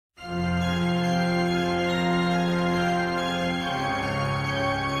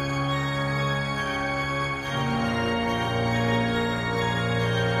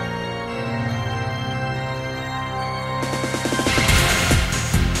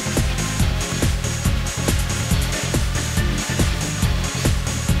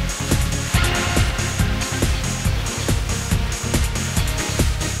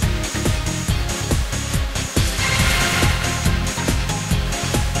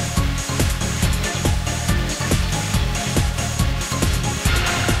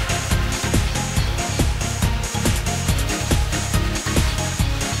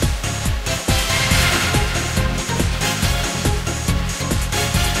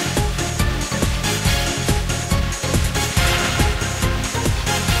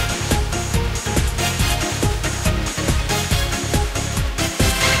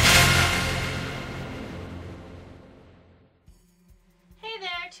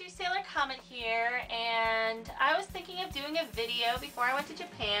truesailorcomet here, and I was thinking of doing a video before I went to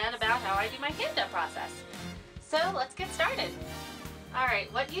Japan about how I do my Fandub process. So let's get started.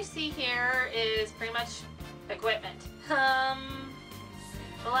 Alright, what you see here is pretty much equipment.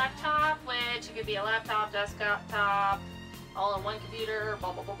 The laptop, which it could be a laptop, desktop, all in one computer,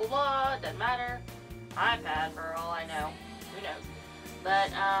 blah blah blah blah blah, doesn't matter. iPad for all I know, who knows.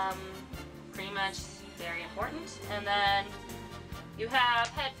 But pretty much very important. And then you have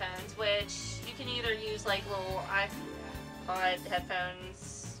headphones, which you can either use like little iPod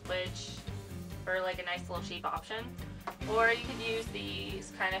headphones, which are like a nice little cheap option, or you could use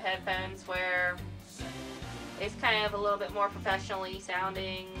these kind of headphones where it's kind of a little bit more professionally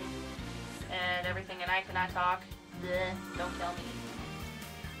sounding and everything, and I cannot talk. Bleh, don't kill me.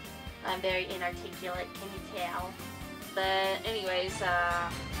 I'm very inarticulate, can you tell? But anyways,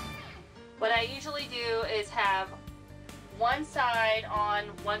 what I usually do is have one side on,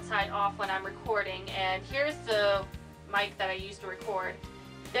 one side off when I'm recording, and here's the mic that I use to record.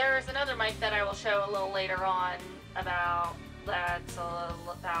 There's another mic that I will show a little later on about that's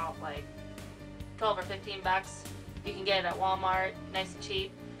about like 12 or 15 bucks. You can get it at Walmart, nice and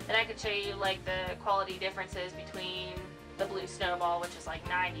cheap. And I could show you like the quality differences between the Blue Snowball, which is like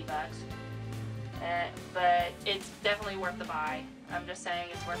 90 bucks. But it's definitely worth the buy. I'm just saying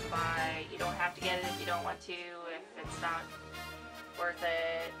it's worth the buy. You don't have to get it if you don't want to, if it's not worth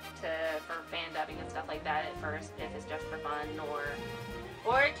it for fan dubbing and stuff like that at first, if it's just for fun,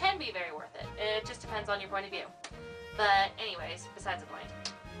 or it can be very worth it. It just depends on your point of view. But anyways, besides the point,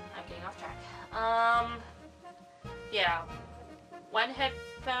 I'm getting off track. Yeah, one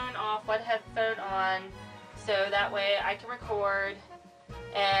headphone off, one headphone on, so that way I can record.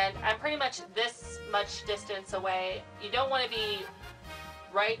 And I'm pretty much this much distance away. You don't want to be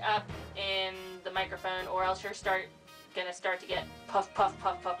right up in the microphone, or else you're gonna start to get puff, puff,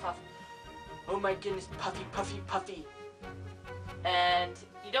 puff, puff, puff. Oh my goodness, puffy, puffy, puffy. And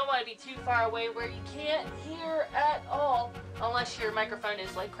you don't want to be too far away where you can't hear at all, unless your microphone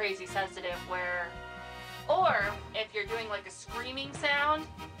is like crazy sensitive, or if you're doing like a screaming sound,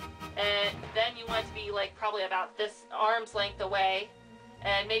 and then you want it to be like probably about this arm's length away,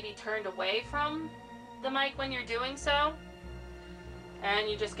 and maybe turned away from the mic when you're doing so, and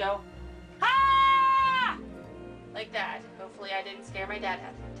you just go, ah! Like that. Hopefully I didn't scare my dad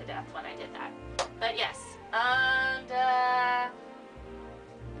to death when I did that. But yes, and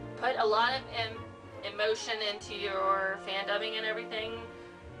put a lot of emotion into your fan dubbing and everything,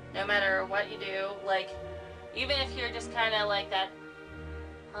 no matter what you do. Like, even if you're just kind of like that,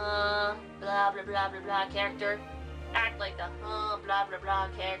 blah blah blah blah blah character, act like the blah blah blah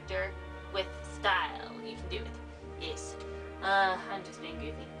character with style. You can do it. Yes. I'm just being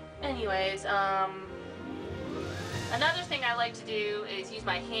goofy. Anyways, another thing I like to do is use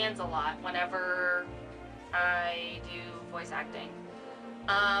my hands a lot whenever I do voice acting.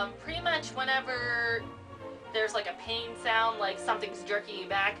 Pretty much whenever there's like a pain sound, like something's jerking you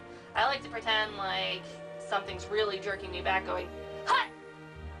back, I like to pretend like something's really jerking me back, going, hut!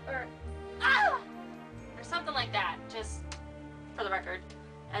 Or, ah! Or something like that, just for the record.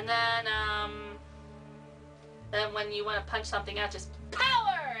 And then when you want to punch something out, just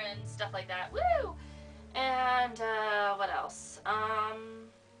power! And stuff like that. Woo! And, what else?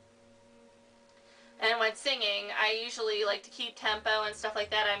 And when singing, I usually like to keep tempo and stuff like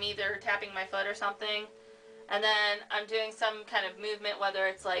that. I'm either tapping my foot or something, and then I'm doing some kind of movement, whether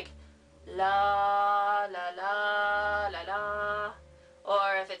it's like la la la la la,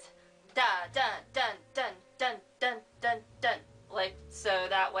 or if it's da dun dun dun dun dun dun dun, like, so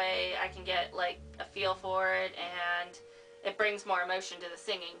that way I can get like a feel for it, and it brings more emotion to the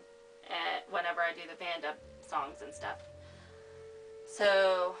singing whenever I do the Fandub songs and stuff.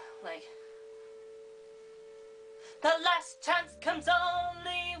 So like, the last chance comes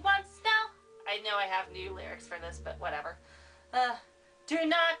only once now. I know I have new lyrics for this, but whatever. Do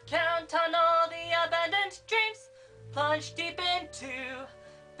not count on all the abandoned dreams. Plunge deep into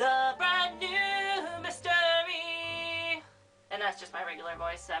the brand new mystery. And that's just my regular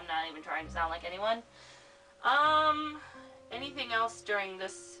voice, so I'm not even trying to sound like anyone. Anything else during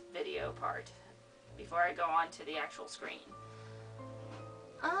this video part before I go on to the actual screen?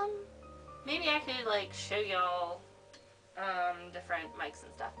 Maybe I could like show y'all different mics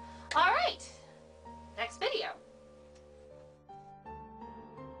and stuff. Alright, next video.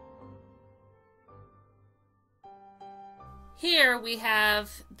 Here we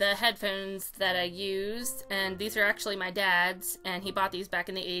have the headphones that I used, and these are actually my dad's, and he bought these back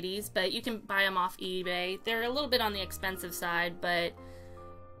in the 80s, but you can buy them off eBay. They're a little bit on the expensive side, but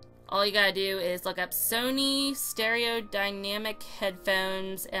all you gotta do is look up Sony Stereo Dynamic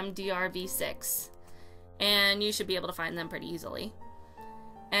Headphones MDR-V6, and you should be able to find them pretty easily.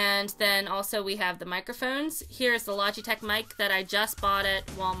 And then also we have the microphones. Here's the Logitech mic that I just bought at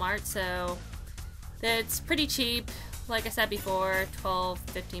Walmart, so it's pretty cheap. Like I said before, 12,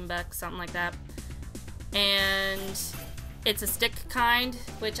 15 bucks, something like that. And it's a stick kind,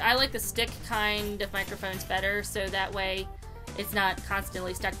 which I like the stick kind of microphones better, so that way it's not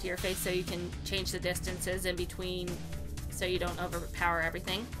constantly stuck to your face, so you can change the distances in between so you don't overpower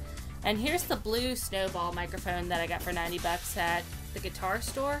everything. And here's the blue snowball microphone that I got for 90 bucks at the guitar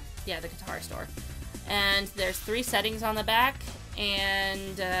store. Yeah, the guitar store. And there's 3 settings on the back,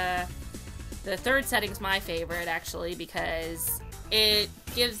 and the third setting's my favorite, actually, because it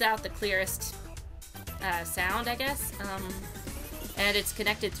gives out the clearest sound, I guess. And it's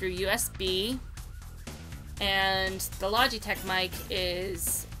connected through USB. And the Logitech mic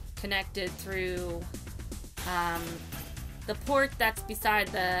is connected through the port that's beside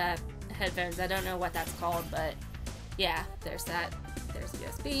the headphones. I don't know what that's called, but yeah, there's that. There's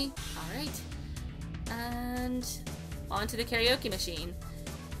USB. Alright. And onto the karaoke machine.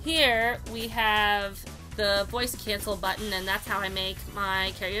 Here we have the voice cancel button, and that's how I make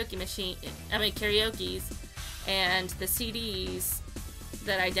my karaoke machine. I make karaoke's, and the CDs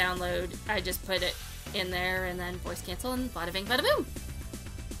that I download, I just put it in there and then voice cancel, and bada bing bada boom.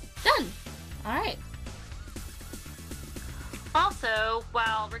 Done. Alright. Also,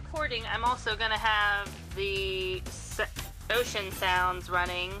 while recording, I'm also going to have the ocean sounds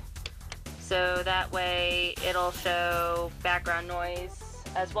running, so that way it'll show background noise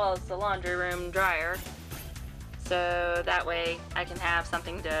as well as the laundry room dryer, so that way I can have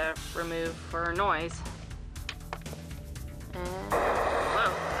something to remove for noise. And,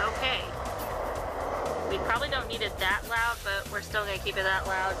 whoa, okay. We probably don't need it that loud, but we're still going to keep it that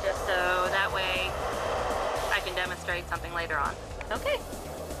loud just so that way I can demonstrate something later on. Okay.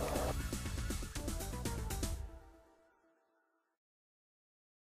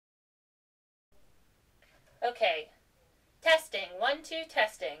 Okay. Testing. 1, 2,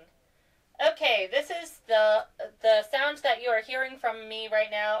 testing. Okay, this is the sounds that you are hearing from me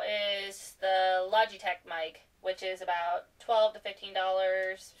right now is the Logitech mic, which is about $12 to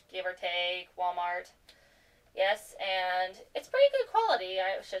 $15, give or take, Walmart. Yes, and it's pretty good quality,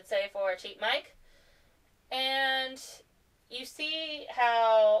 I should say, for a cheap mic. And you see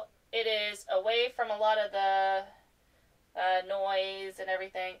how it is away from a lot of the noise and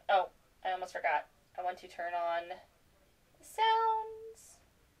everything. Oh, I almost forgot. I want to turn on the sounds.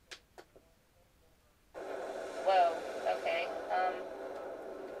 Whoa, okay.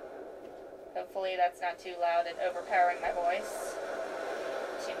 Hopefully that's not too loud and overpowering my voice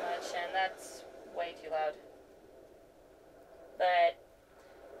too much, and that's way too loud. But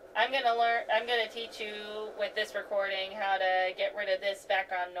I'm gonna teach you with this recording how to get rid of this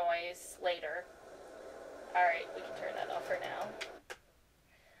background noise later. Alright, we can turn that off for now.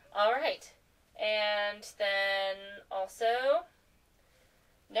 Alright, and then also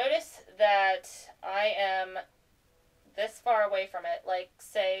notice that I am this far away from it, like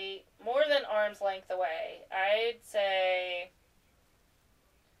say more than arm's length away. I'd say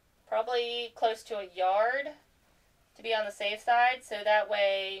probably close to a yard to be on the safe side, so that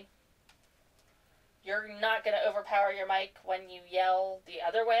way you're not going to overpower your mic when you yell the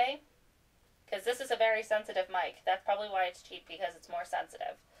other way, because this is a very sensitive mic. That's probably why it's cheap, because it's more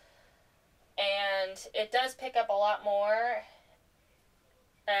sensitive. And it does pick up a lot more,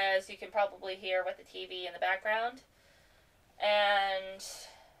 as you can probably hear with the TV in the background. And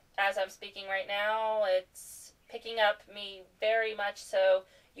as I'm speaking right now, it's picking up me very much, so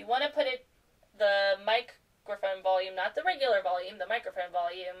you want to put the microphone volume, not the regular volume, the microphone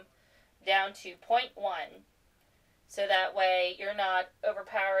volume, down to 0.1, so that way you're not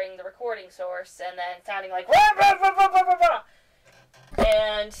overpowering the recording source and then sounding like rah, rah, rah, rah, rah, rah, rah.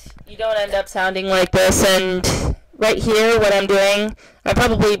 And you don't end up sounding like this. And right here, what I'm doing, I'm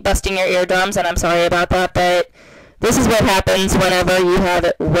probably busting your eardrums, and I'm sorry about that, but this is what happens whenever you have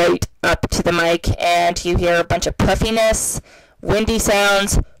it right up to the mic and you hear a bunch of puffiness, windy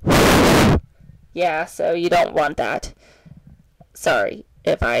sounds. Yeah, so you don't want that. Sorry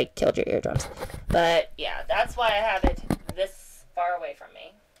if I killed your eardrums. But yeah, that's why I have it this far away from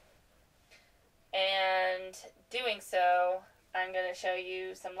me. And doing so, I'm going to show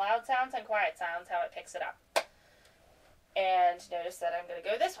you some loud sounds and quiet sounds, how it picks it up. And notice that I'm going to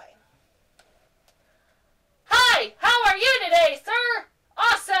go this way. Hi, how are you today, sir?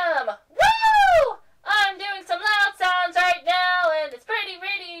 Awesome! Woo! I'm doing some loud sounds right now, and it's pretty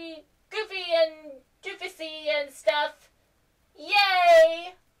goofy and doofusy and stuff.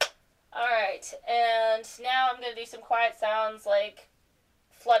 Yay! some quiet sounds like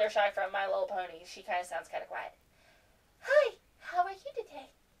Fluttershy from My Little Pony. She kind of sounds kind of quiet. Hi, how are you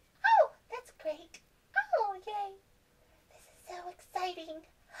today? Oh, that's great. Oh, yay. This is so exciting.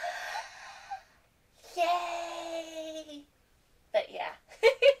 Yay. But yeah.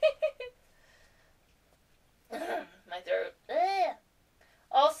 My throat. Ugh.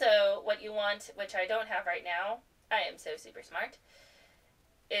 Also, what you want, which I don't have right now, I am so super smart,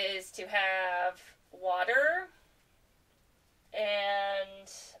 is to have water, and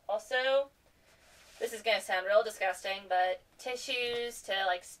also, this is going to sound real disgusting, but tissues to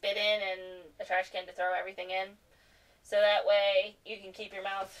like spit in and a trash can to throw everything in. So that way you can keep your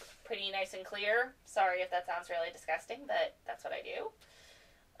mouth pretty nice and clear. Sorry if that sounds really disgusting, but that's what I do.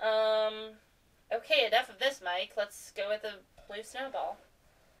 Okay, enough of this mic. Let's go with the blue snowball.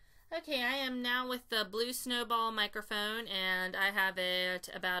 Okay, I am now with the blue snowball microphone, and I have it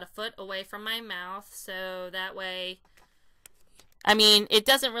about a foot away from my mouth, so that way, I mean, it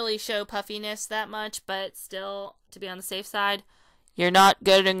doesn't really show puffiness that much, but still, to be on the safe side, you're not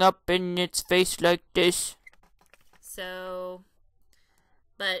getting up in its face like this. So,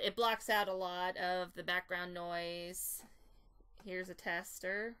 but it blocks out a lot of the background noise. Here's a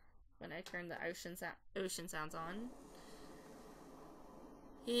tester when I turn the ocean sounds on.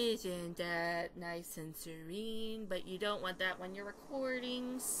 Isn't that nice and serene? But you don't want that when you're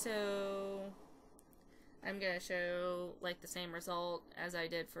recording, so I'm going to show like the same result as I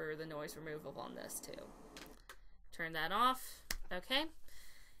did for the noise removal on this too. Turn that off. Okay.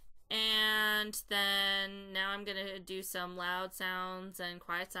 And then now I'm going to do some loud sounds and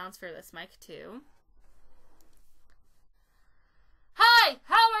quiet sounds for this mic too. Hi,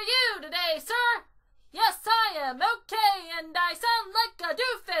 how are you today, sir? Yes, I am okay, and I sound like a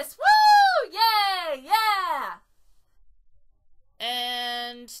doofus. Woo! Yay! Yeah!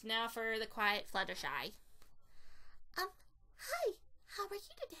 And now for the quiet Fluttershy. Hi, how are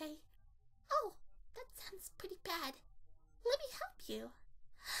you today? Oh, that sounds pretty bad. Let me help you.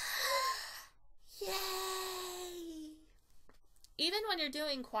 Yay! Even when you're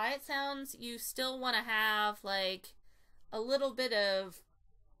doing quiet sounds, you still want to have, like, a little bit of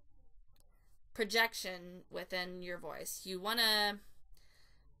projection within your voice. You want to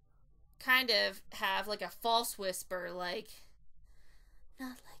kind of have like a false whisper, like,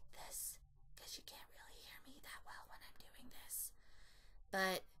 not like this, because you can't really hear me that well when I'm doing this,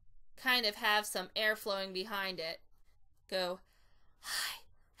 but kind of have some air flowing behind it. Go, hi,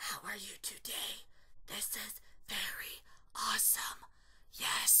 how are you today? This is very awesome.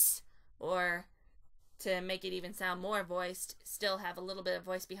 Yes. Or to make it even sound more voiced, still have a little bit of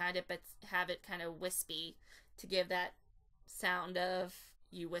voice behind it, but have it kind of wispy to give that sound of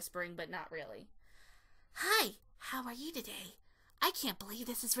you whispering, but not really. Hi, how are you today? I can't believe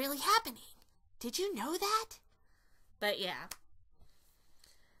this is really happening. Did you know that? But yeah.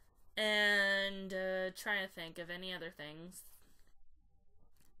 And trying to think of any other things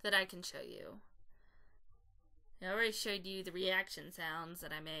that I can show you. I already showed you the reaction sounds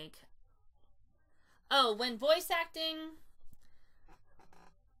that I make. Oh, when voice acting,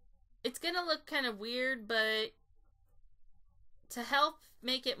 it's gonna look kind of weird, but to help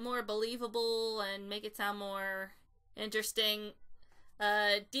make it more believable and make it sound more interesting,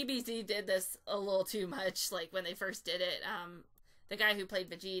 DBZ did this a little too much, like, when they first did it. The guy who played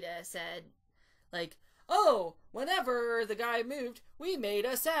Vegeta said, like, oh, whenever the guy moved, we made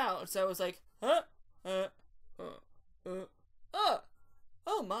a sound. So it was like, huh?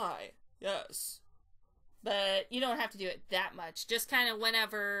 Oh my, yes. But you don't have to do it that much. Just kind of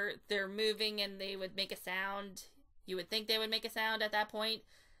whenever they're moving and they would make a sound, you would think they would make a sound at that point.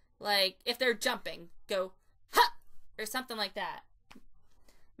 Like, if they're jumping, go, ha! Or something like that.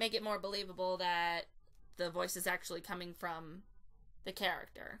 Make it more believable that the voice is actually coming from the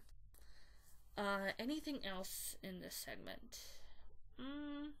character. Anything else in this segment?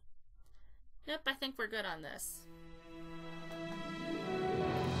 Yep, I think we're good on this.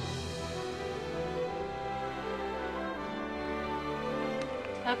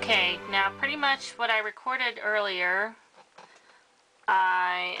 Okay, now pretty much what I recorded earlier,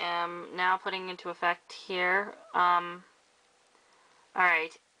 I am now putting into effect here. Alright,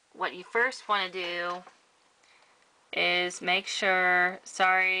 what you first want to do is make sure,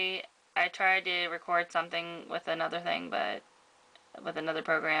 sorry, I tried to record something with another thing, but with another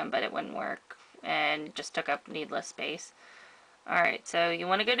program, but it wouldn't work, and just took up needless space. Alright, so you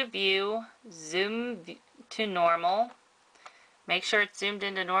want to go to View, Zoom to Normal. Make sure it's zoomed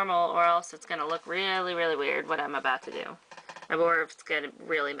into normal, or else it's going to look really, really weird what I'm about to do. Or it's going to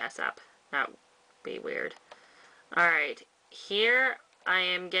really mess up. That would be weird. Alright, here I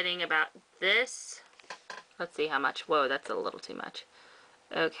am getting about this let's see how much. Whoa, that's a little too much.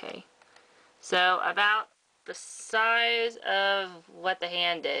 Okay. So about the size of what the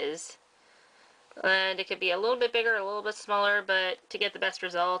hand is. And it could be a little bit bigger, a little bit smaller, but to get the best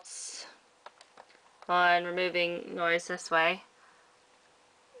results on removing noise this way,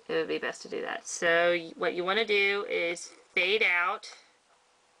 it would be best to do that. So what you want to do is fade out.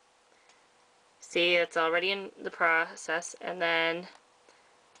 See, it's already in the process. And then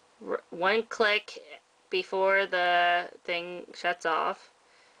one click before the thing shuts off.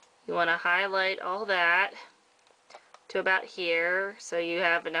 You want to highlight all that to about here so you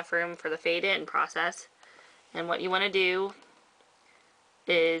have enough room for the fade in process. And what you want to do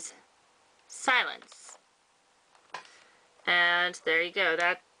is silence. And there you go.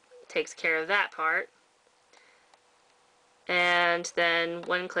 That takes care of that part. And then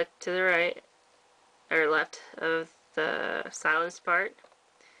one click to the right or left of the silence part.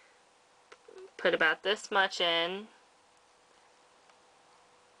 Put about this much in.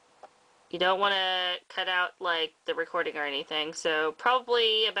 You don't want to cut out like the recording or anything, so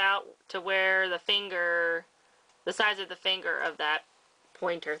probably about to where the finger, the size of the finger of that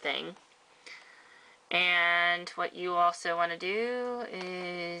pointer thing. And what you also want to do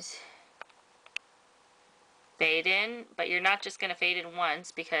is fade in, but you're not just going to fade in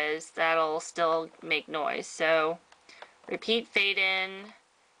once because that'll still make noise. So repeat fade in,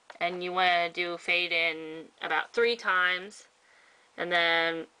 and you want to do fade in about 3 times, and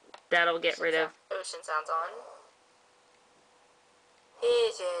then that'll get rid of ocean sounds on.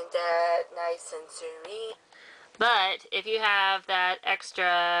 Isn't that nice and serene? But if you have that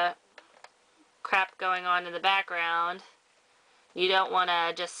extra crap going on in the background, you don't want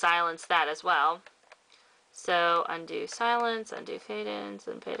to just silence that as well. So undo silence, undo fade ins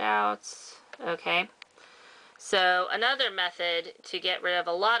and fade outs. Okay. So another method to get rid of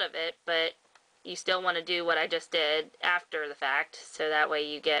a lot of it, but you still want to do what I just did after the fact, so that way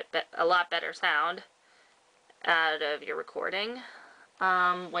you get a lot better sound out of your recording.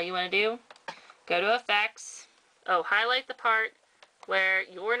 What you want to do, go to effects, highlight the part where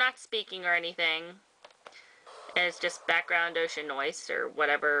you're not speaking or anything, and it's just background ocean noise or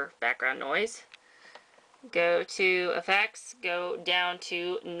whatever background noise. Go to effects, go down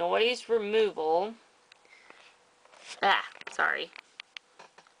to noise removal.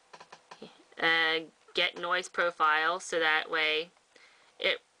 Get noise profile, so that way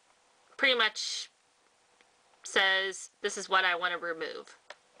it pretty much says this is what I want to remove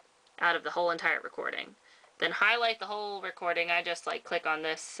out of the whole entire recording. Then highlight the whole recording. I just like click on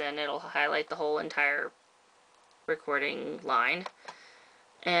this and it'll highlight the whole entire recording line.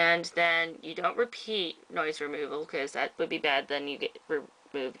 And then you don't repeat noise removal because that would be bad. Then you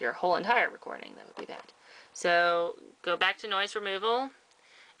remove your whole entire recording. That would be bad. So go back to noise removal.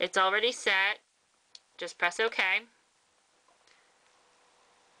 It's already set. Just press OK.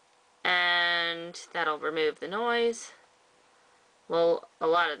 And that'll remove the noise. Well, a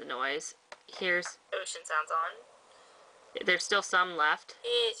lot of the noise. Here's ocean sounds on. There's still some left.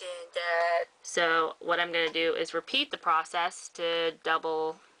 Isn't that? So what I'm going to do is repeat the process to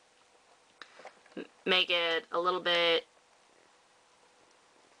double, make it a little bit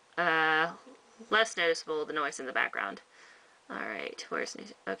less noticeable, the noise in the background. Alright, where's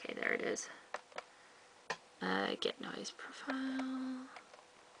noise? Okay, there it is. Get noise profile.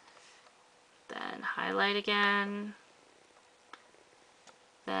 Then highlight again.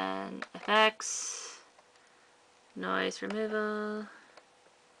 Then effects. Noise removal.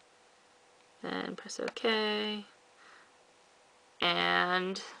 Then press OK.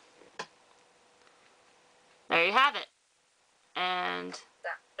 And there you have it. And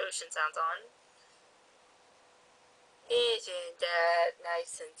that ocean sounds on. Isn't that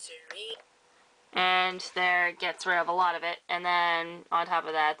nice and serene? And there it gets rid of a lot of it. And then on top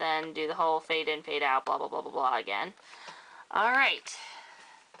of that, then do the whole fade in, fade out, blah, blah, blah, blah, blah again. Alright.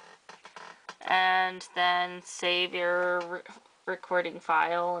 And then save your recording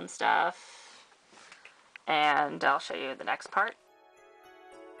file and stuff. And I'll show you the next part.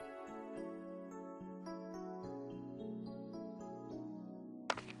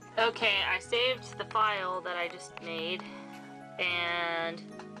 Okay, I saved the file that I just made, and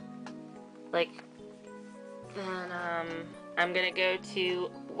then I'm gonna go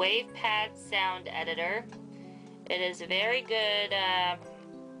to WavePad Sound Editor. It is a very good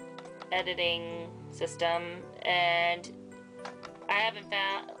editing system, and I haven't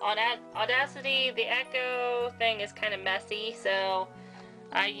found on Audacity the echo thing is kind of messy, so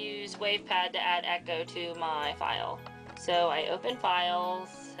I use WavePad to add echo to my file. So I open files,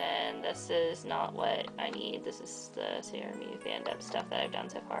 and this is not what I need. This is the CRMU Fandub stuff that I've done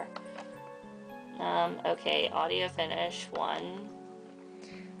so far. Okay, audio finish 1.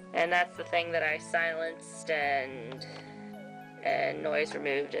 And that's the thing that I silenced and noise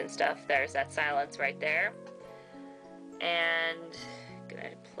removed and stuff. There's that silence right there. And I'm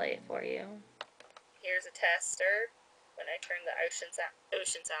gonna play it for you. Here's a tester when I turn the ocean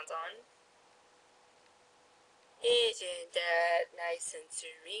sounds on. Isn't that nice and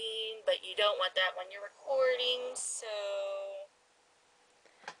serene? But you don't want that when you're recording, so...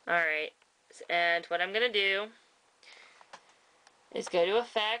 Alright, and what I'm gonna do is go to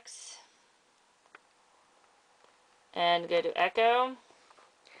Effects and go to Echo,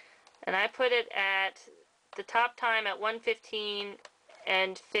 and I put it at the top time at 1:15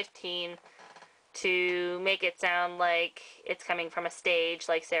 and 15 to make it sound like it's coming from a stage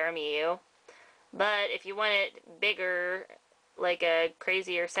like Sarah Miu. But if you want it bigger, like a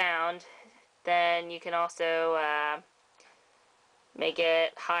crazier sound, then you can also make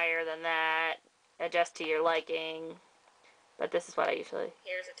it higher than that, adjust to your liking. But this is what I usually...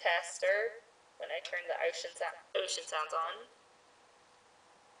 Here's a tester when I turn the ocean sounds on.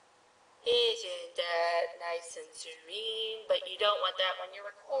 Isn't that nice and serene? But you don't want that when you're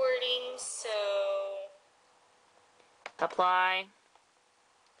recording, so... Apply.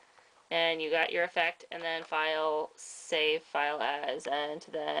 And you got your effect, and then File, Save File As, and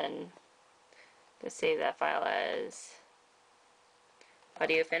then just save that file as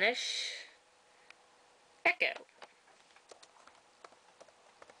Audio Finish, Echo.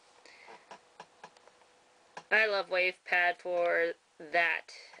 I love WavePad for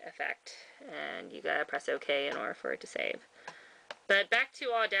that effect, and you gotta press OK in order for it to save. But back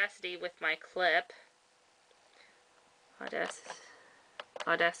to Audacity with my clip.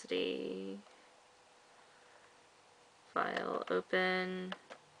 Audacity, file open,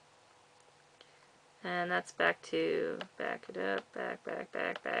 and that's back to back it up, back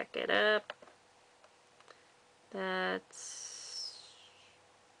it up. That's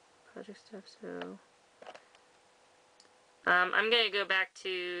project stuff, so I'm going to go back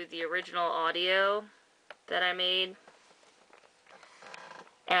to the original audio that I made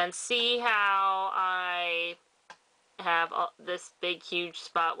and see how I have this big huge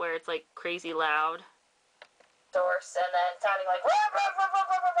spot where it's like crazy loud. Source, and then sounding like wah, wah, wah, wah,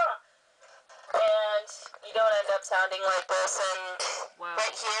 wah, wah. And you don't end up sounding like this. And wow. Right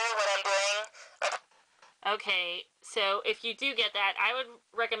here, what I'm doing. Okay, so if you do get that, I would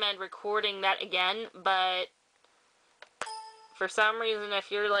recommend recording that again, but for some reason, if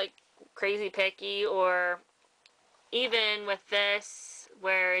you're like crazy picky, or even with this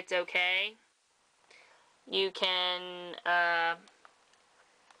where it's okay, you can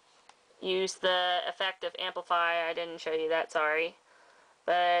use the effect of amplify. I didn't show you that, sorry.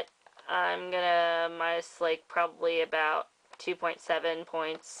 But I'm gonna minus like probably about 2.7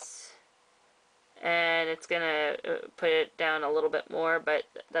 points, and it's gonna put it down a little bit more, but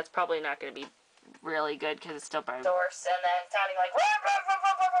that's probably not gonna be really good because it's still by source, and then sounding like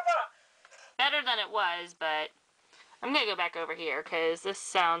better than it was. But I'm gonna go back over here because this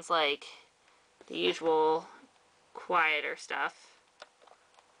sounds like the usual quieter stuff.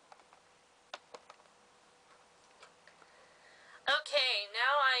 Okay,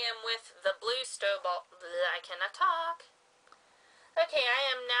 now I am with the blue snowball. I cannot talk. Okay, I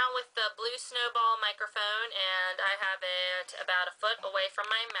am now with the blue snowball microphone, and I have it about a foot away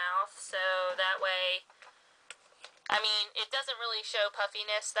from my mouth, so that way, I mean, it doesn't really show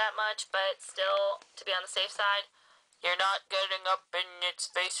puffiness that much, but still, to be on the safe side, you're not getting up in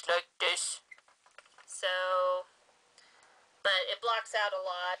its face like this. So, but it blocks out a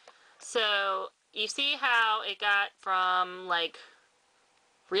lot. So, you see how it got from, like,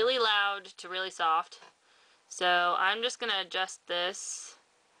 really loud to really soft. So, I'm just going to adjust this.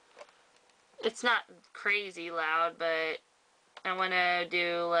 It's not crazy loud, but I want to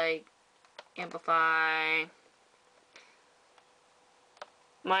do, like, amplify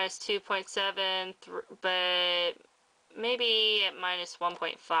minus 2.7, but maybe at minus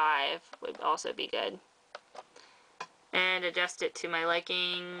 1.5 would also be good. And adjust it to my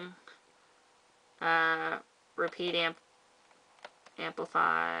liking. Repeat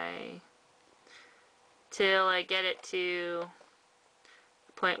amplify till I get it to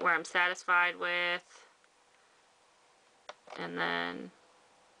the point where I'm satisfied with, and then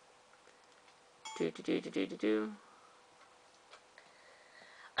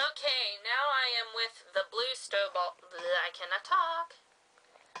Okay, now I am with the blue snowball. I cannot talk.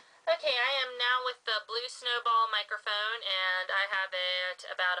 Okay, I am now with the blue snowball microphone, and I have it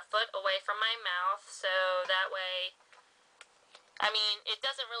about a foot away from my mouth, so that way, I mean, it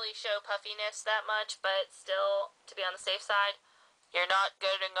doesn't really show puffiness that much, but still, to be on the safe side, You're not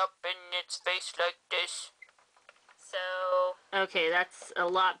getting up in its face like this. So, okay, that's a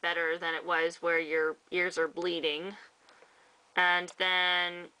lot better than it was where your ears are bleeding. And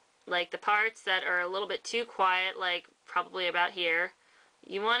then, like, the parts that are a little bit too quiet, like probably about here,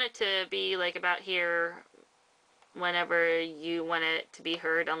 you want it to be like about here whenever you want it to be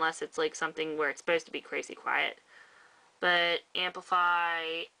heard, unless it's like something where it's supposed to be crazy quiet. But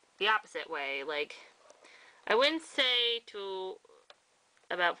amplify the opposite way. Like, I wouldn't say to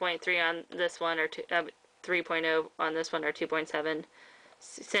about 0.3 on this one, or 3.0 on this one, or 2.7,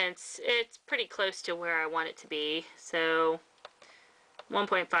 since it's pretty close to where I want it to be. So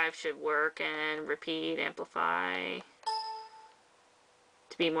 1.5 should work, and repeat, amplify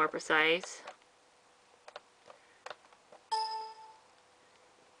to be more precise.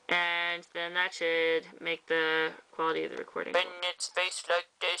 And then that should make the quality of the recording in its face like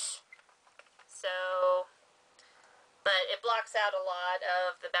this. So, but it blocks out a lot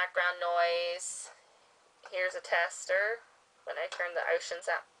of the background noise. Here's a tester when I turn the ocean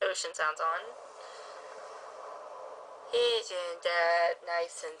sounds on. Isn't that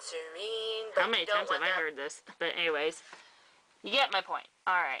nice and serene? How many times have I heard this? But anyways, you get my point.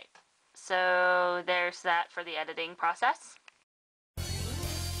 Alright, so there's that for the editing process.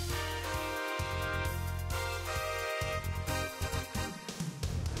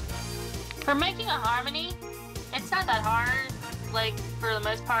 For making a harmony, it's not that hard, like, for the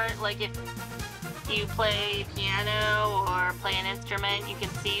most part. Like, if you play piano or play an instrument, you can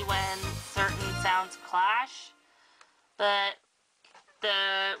see when certain sounds clash. But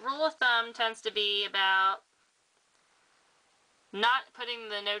the rule of thumb tends to be about not putting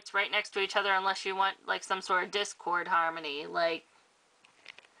the notes right next to each other unless you want, like, some sort of discord harmony. Like,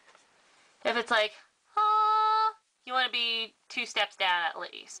 if it's like, ah, you want to be 2 steps down at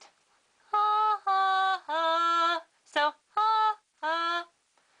least. Ha ha ha. So ha ha.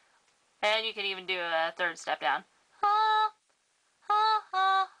 And you can even do a 3rd step down. Ha ha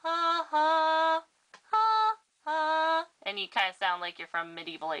ha ha ha ha ha. And you kind of sound like you're from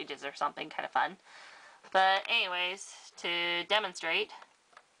medieval ages or something, kind of fun. But anyways, to demonstrate.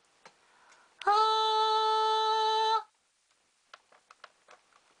 Ha.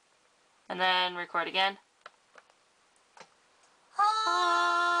 And then record again. Ha.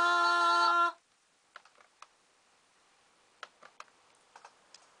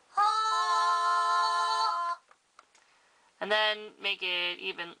 And then make it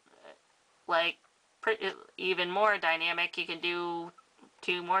even, like, even more dynamic. You can do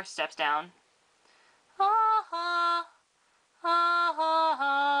 2 more steps down. Ha ha ha ha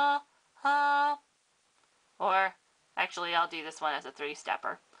ha ha. Or actually, I'll do this one as a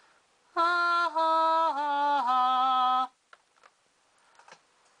 3-stepper. Ha ha ha ha.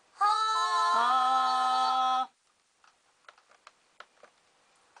 Ha.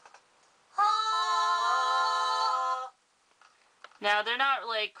 Now, they're not,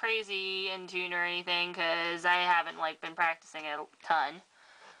 like, crazy in tune or anything, because I haven't, like, been practicing it a ton.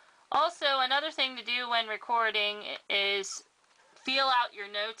 Also, another thing to do when recording is feel out your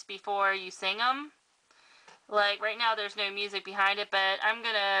notes before you sing them. Like, right now there's no music behind it, but I'm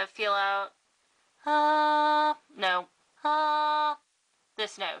gonna feel out,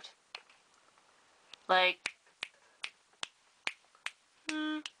 this note. Like,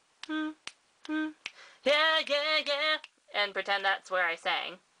 yeah, yeah, yeah. And pretend that's where I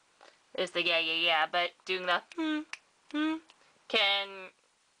sang, is the yeah, yeah, yeah. But doing the can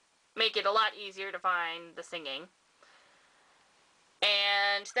make it a lot easier to find the singing.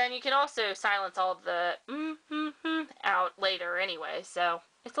 And then you can also silence all of the out later anyway, so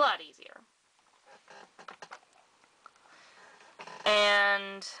it's a lot easier.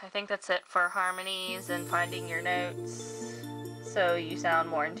 And I think that's it for harmonies and finding your notes so you sound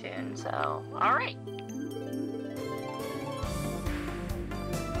more in tune. So, alright.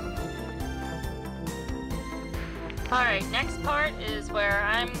 Alright, next part is where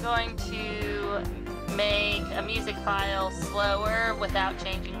I'm going to make a music file slower without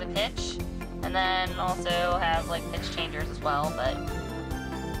changing the pitch, and then also have like pitch changers as well, but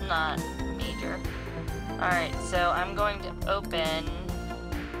not major. Alright, so I'm going to open,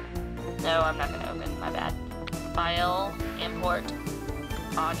 no, I'm not going to open, my bad. File, import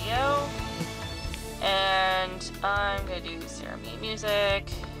audio, and I'm going to do Sailor Moon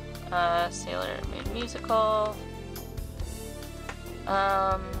Music, Sailor Moon Musical.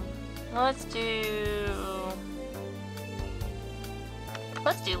 Let's do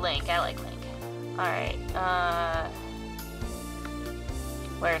Link. I like Link. Alright,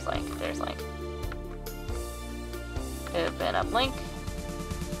 where's Link? There's Link. Open up Link.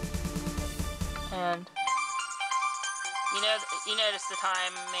 And You notice the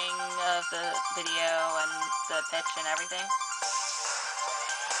timing of the video and the pitch and everything?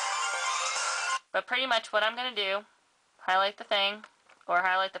 But pretty much what I'm going to do, highlight the thing, or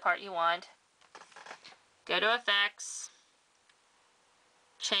highlight the part you want, go to Effects,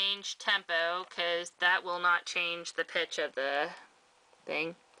 change Tempo, because that will not change the pitch of the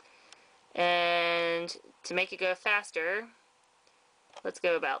thing. And to make it go faster, let's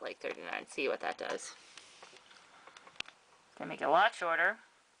go about like 39, see what that does. It's going to make it a lot shorter.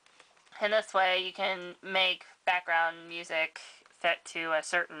 And this way you can make background music set to a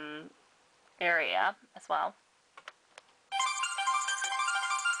certain area as well.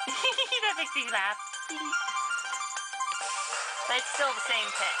 That makes me laugh. But it's still the same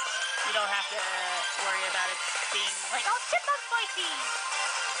pitch. You don't have to worry about it being like, oh, chipmunk voicey!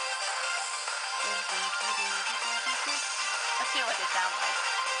 Let's see what they sound like.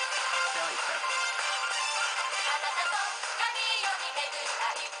 Really quick.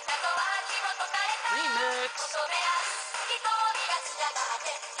 Remix!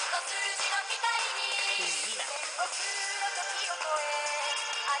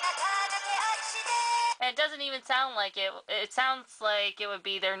 And it doesn't even sound like it. It sounds like it would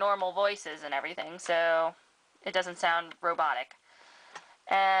be their normal voices and everything, so it doesn't sound robotic.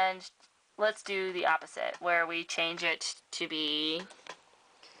 And let's do the opposite, where we change it to be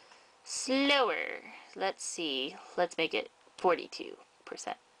slower. Let's see. Let's make it 42%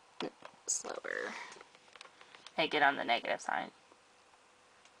 slower. Make it on the negative sign.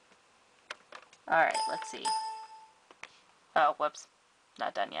 Alright, let's see. Oh, whoops.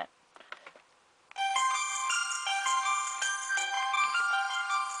 Not done yet.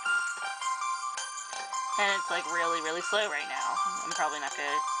 And it's like really, really slow right now. I'm probably not going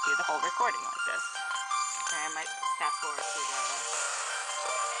to do the whole recording like this. Okay, I might fast forward to the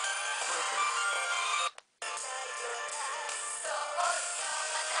voices.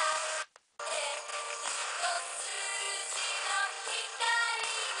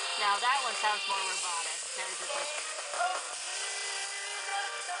 Now that one sounds more robotic because it's like,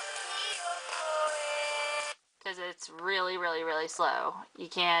 because it's really, really, really slow. You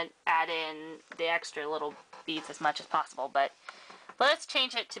can't add in the extra little beats as much as possible, but let's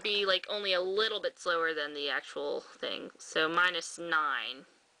change it to be like only a little bit slower than the actual thing. So -9.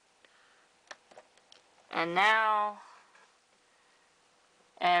 And now,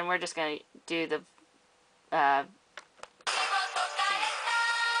 and we're just going to do the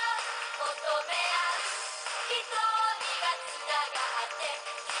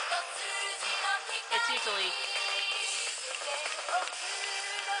it's usually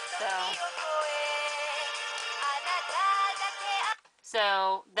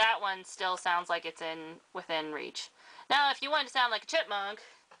so that one still sounds like it's within reach. Now, if you want to sound like a chipmunk,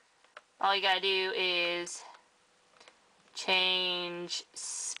 all you gotta do is change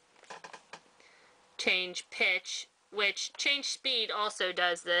pitch, which change speed also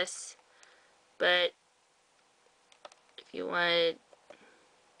does this, but if you want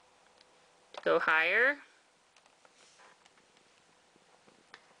to go higher,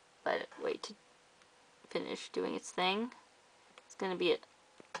 but wait to finish doing its thing. It's gonna be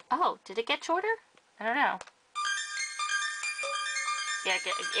oh, did it get shorter? I don't know. Yeah,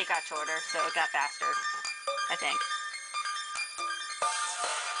 it got shorter, so it got faster, I think.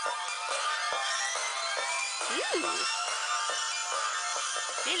 Ooh!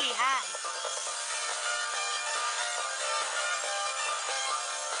 Really high.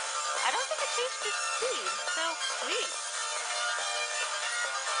 I don't think it changed its speed, so sweet.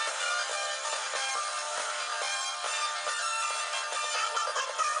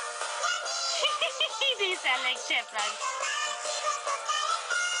 These sound like chipmunks.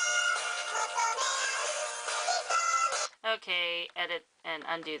 Okay, edit and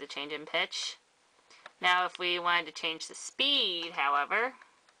undo the change in pitch. Now if we wanted to change the speed, however,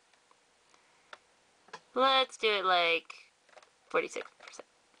 let's do it like 46%.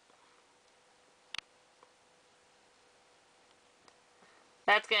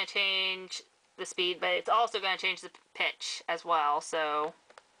 That's going to change the speed, but it's also going to change the pitch as well, so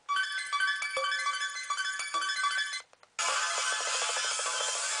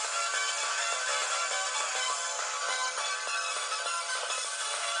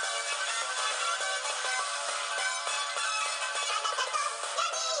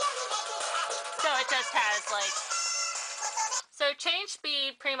it just has like, so change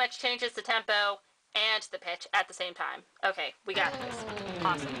speed pretty much changes the tempo and the pitch at the same time. Okay, we got this.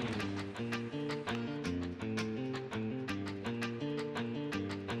 Awesome.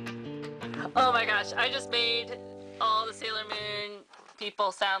 Oh my gosh, I just made all the Sailor Moon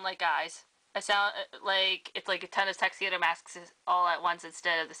people sound like guys. I sound like it's like a ton of tuxedo masks all at once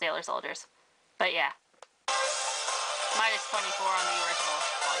instead of the sailor soldiers. But yeah. Minus 24 on the original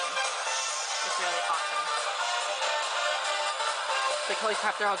volume. It's really awesome. It's like, holy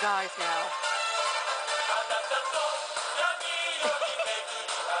crap, they're all guys now.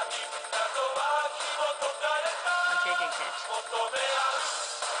 I'm changing pitch.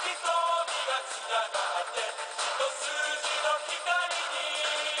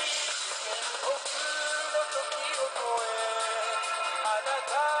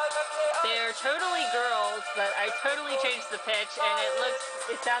 They're totally girls, but I totally changed the pitch, and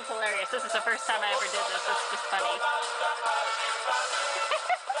it sounds hilarious. This is the first time I ever did this. It's just funny.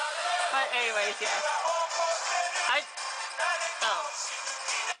 But anyways, yeah.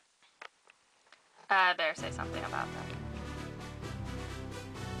 I better say something about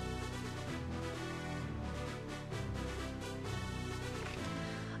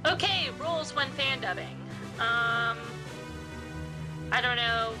that. Okay, rules when fan-dubbing. I don't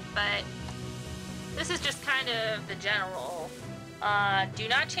know, but this is just kind of the general. Do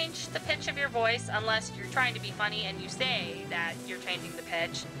not change the pitch of your voice unless you're trying to be funny and you say that you're changing the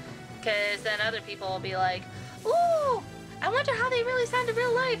pitch, because then other people will be like, ooh, I wonder how they really sound in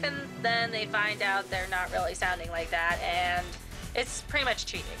real life, and then they find out they're not really sounding like that, and it's pretty much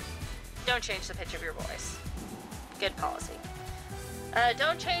cheating. Don't change the pitch of your voice. Good policy.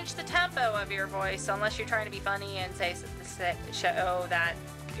 Don't change the tempo of your voice unless you're trying to be funny and show that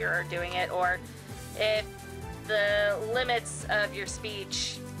you're doing it, or if the limits of your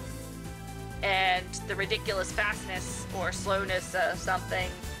speech and the ridiculous fastness or slowness of something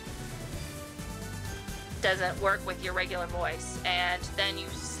doesn't work with your regular voice, and then you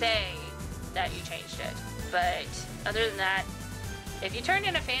say that you changed it. But other than that, if you turn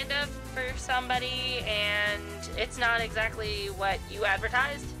in a fandub for somebody and it's not exactly what you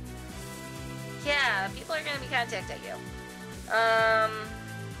advertised, yeah, people are going to be kind of ticked at you.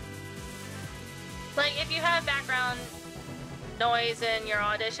 Like, if you have background noise in your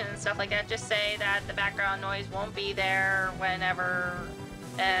audition and stuff like that, just say that the background noise won't be there whenever,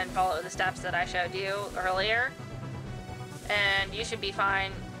 and follow the steps that I showed you earlier. And you should be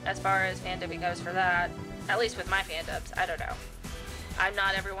fine as far as fandubbing goes for that. At least with my fandubs. I don't know. I'm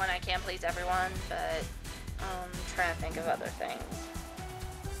not everyone, I can't please everyone, but I'm trying to think of other things.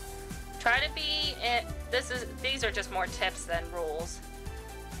 Try to be these are just more tips than rules.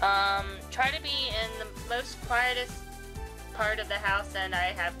 Try to be in the most quietest part of the house, and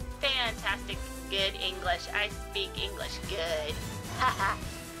I have fantastic good English. I speak English good.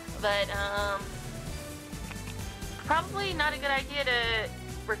 But probably not a good idea to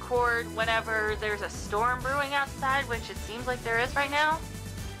record whenever there's a storm brewing outside, which it seems like there is right now.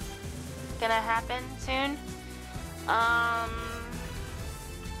 Gonna happen soon.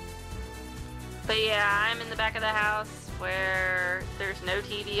 But yeah, I'm in the back of the house where there's no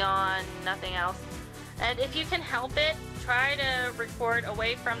TV on, nothing else. And if you can help it, try to record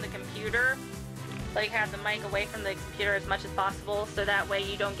away from the computer. Like, have the mic away from the computer as much as possible, so that way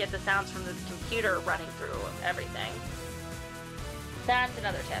you don't get the sounds from the computer running through everything. That's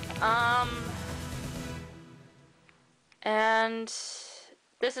another tip. And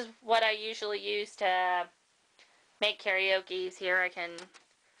this is what I usually use to make karaoke's. Here I can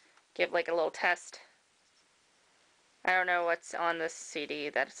give like a little test. I don't know what's on this CD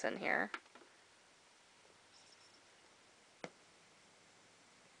that's in here.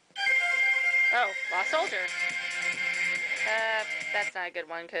 Oh, Lost Soldier. That's not a good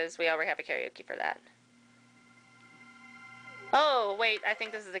one because we already have a karaoke for that. Oh, wait, I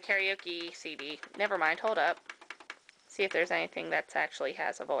think this is a karaoke CD. Never mind, hold up. See if there's anything that actually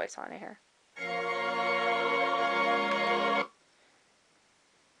has a voice on here.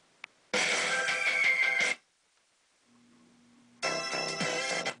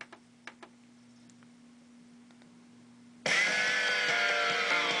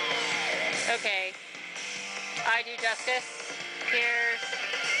 Okay, I do justice.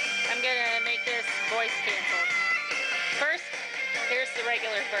 I'm gonna make this voice canceled. First, here's the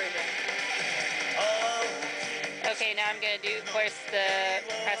regular version. Okay, now I'm gonna press the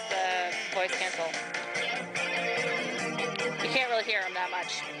voice cancel. You can't really hear them that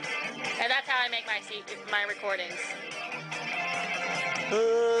much. And that's how I make my recordings.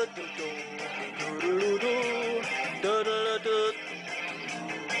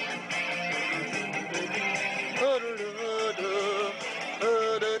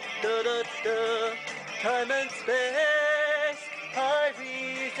 Time and space, I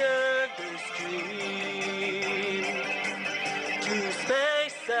return this dream. To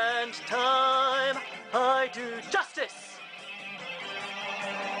space and time, I do justice.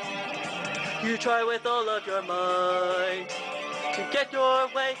 You try with all of your might to get your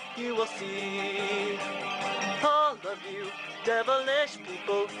way, you will see. All of you devilish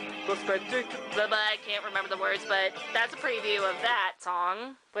people will spread through. I can't remember the words, but that's a preview of that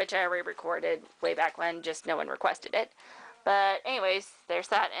song, which I re-recorded way back when, just no one requested it. But anyways, there's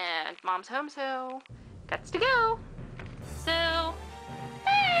that, and Mom's home, so got to go. So,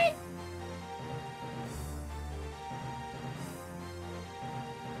 hey!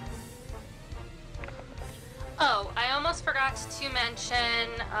 Oh, I almost forgot to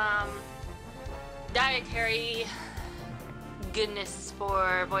mention dietary goodness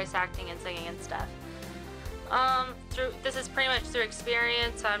for voice acting and singing and stuff. This is pretty much through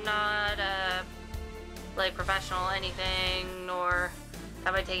experience. I'm not like professional anything, nor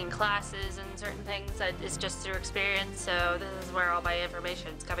have I taken classes in certain things. It's just through experience. So this is where all my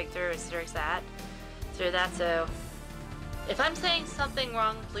information is coming through, is through that. So if I'm saying something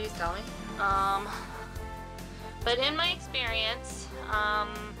wrong, please tell me. But in my experience,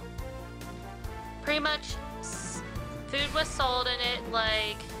 pretty much food was sold in it,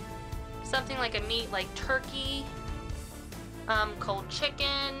 like something like a meat like turkey, cold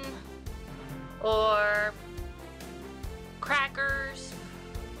chicken, or crackers.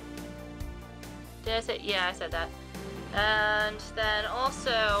 Did I say? Yeah, I said that. And then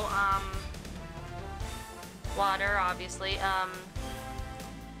also water, obviously.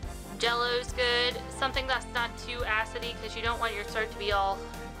 Jello's good. Something that's not too acidy, because you don't want your throat to be all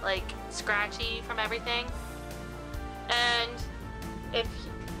like scratchy from everything. And if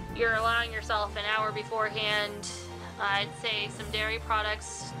you're allowing yourself an hour beforehand, I'd say some dairy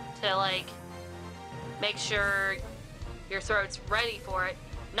products to like make sure your throat's ready for it.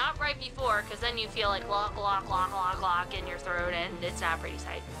 Not right before, because then you feel like lock in your throat, and it's not a pretty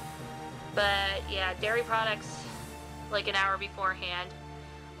sight. But yeah, dairy products like an hour beforehand.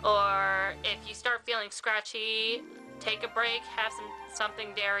 Or if you start feeling scratchy, take a break, have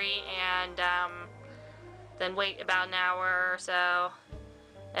something dairy, and then wait about an hour or so,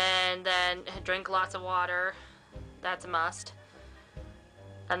 and then drink lots of water. That's a must.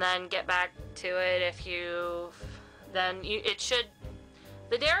 And then get back to it if you.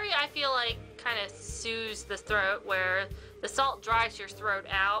 The dairy, I feel like, kind of soothes the throat, where the salt dries your throat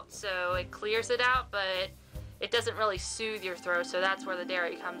out, so it clears it out, but it doesn't really soothe your throat, so that's where the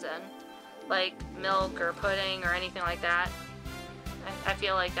dairy comes in. Like milk or pudding or anything like that. I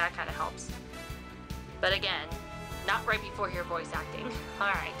feel like that kind of helps. But again, not right before your voice acting.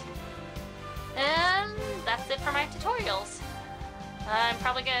 Alright. And that's it for my tutorials. I'm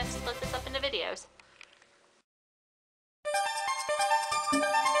probably going to split this up into videos.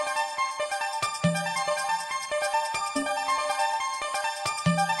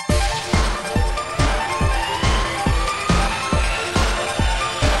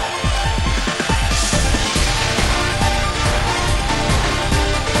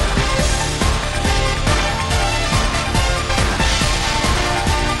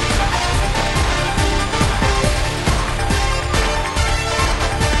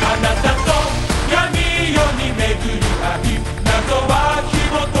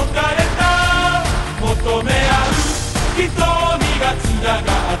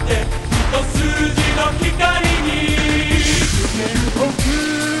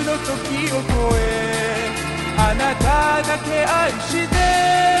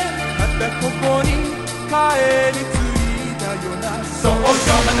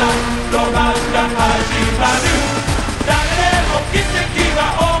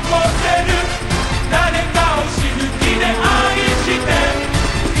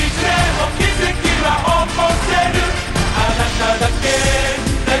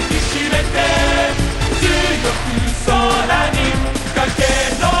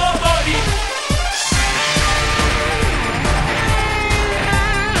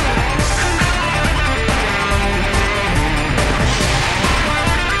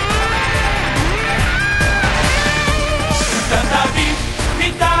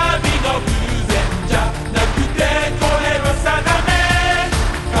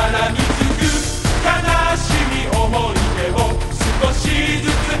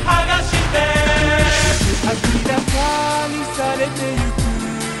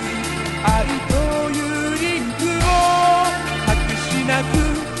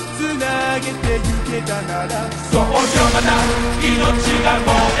そうよまた命が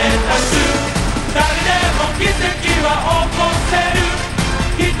燃え